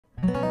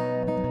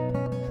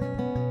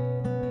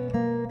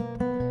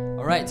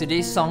Alright,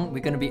 today's song we're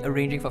going to be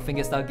arranging for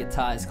fingerstyle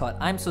guitar is called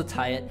I'm So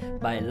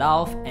Tired by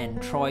Lauv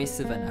Troye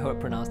Sivan. I hope I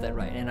pronounced that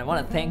right. And I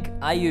want to thank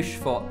Ayush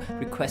for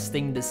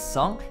requesting this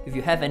song. If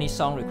you have any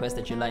song requests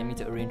that you'd like me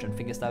to arrange on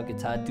fingerstyle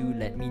guitar, do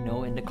let me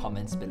know in the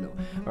comments below.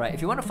 Alright,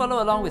 if you want to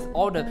follow along with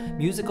all the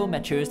musical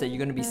materials that you're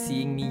going to be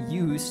seeing me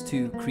use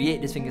to create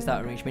this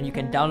fingerstyle arrangement, you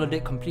can download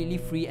it completely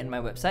free on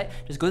my website.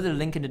 Just go to the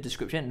link in the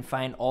description and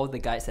find all the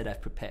guides that I've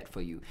prepared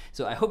for you.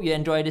 So I hope you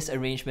enjoy this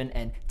arrangement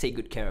and take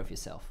good care of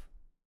yourself.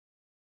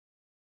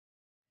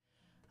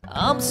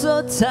 I'm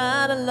so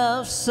tired of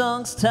love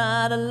songs,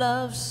 tired of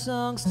love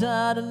songs,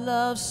 tired of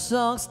love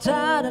songs,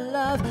 tired of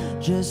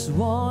love. Just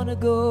wanna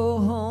go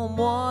home,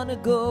 wanna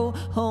go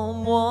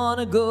home,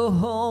 wanna go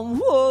home.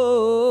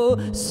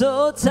 Whoa,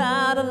 so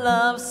tired of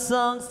love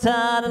songs,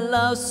 tired of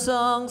love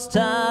songs,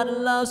 tired of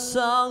love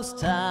songs,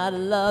 tired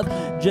of love.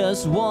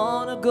 Just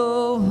wanna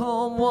go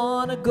home,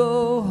 wanna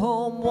go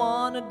home,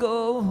 wanna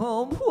go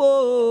home.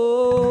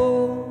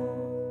 Whoa.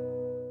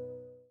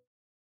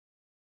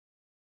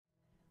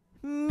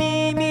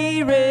 Mi,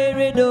 mi, re,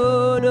 re,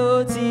 do,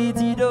 do, ti,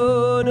 ti,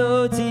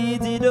 do, ti,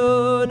 ti,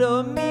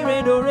 do, mi,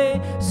 re, do,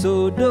 re.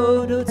 So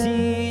do, do,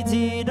 ti,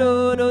 ti,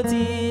 do,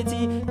 ti,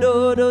 ti,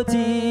 do,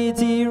 ti,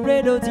 ti,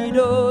 re, do, ti,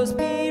 do.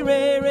 Mi,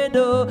 re,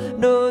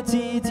 do,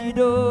 ti, ti,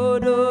 do,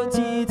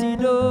 ti, ti,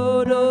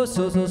 do.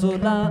 So,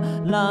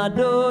 la,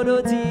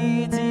 do,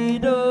 ti, ti,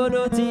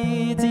 do,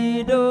 ti,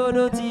 ti,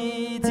 do,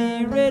 ti,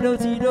 ti, re, do,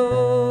 ti,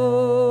 do.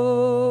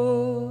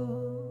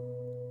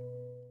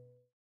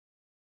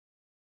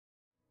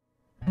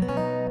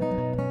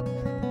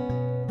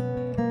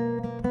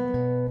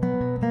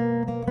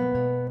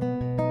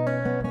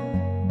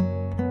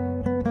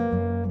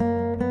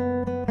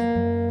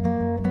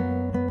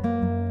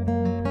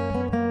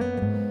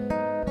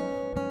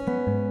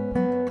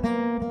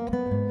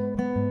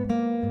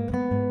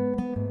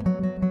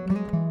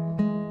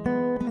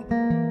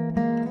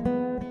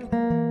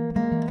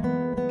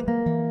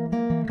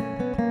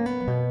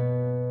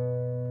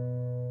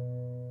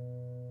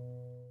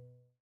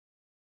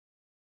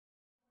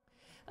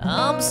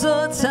 I'm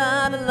so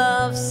tired of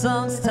love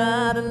songs,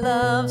 tired of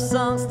love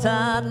songs,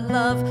 tired of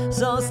love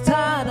songs,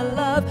 tired of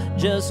love.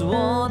 Just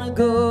wanna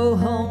go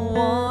home,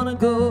 wanna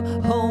go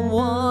home,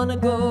 wanna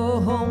go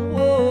home.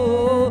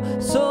 Whoa,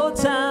 so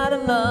tired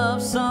of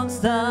love songs,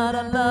 tired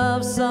of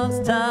love songs,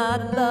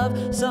 tired of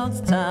love songs,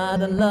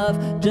 tired of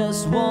love.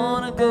 Just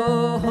wanna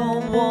go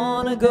home,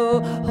 wanna go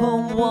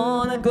home,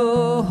 wanna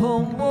go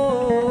home.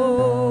 Whoa.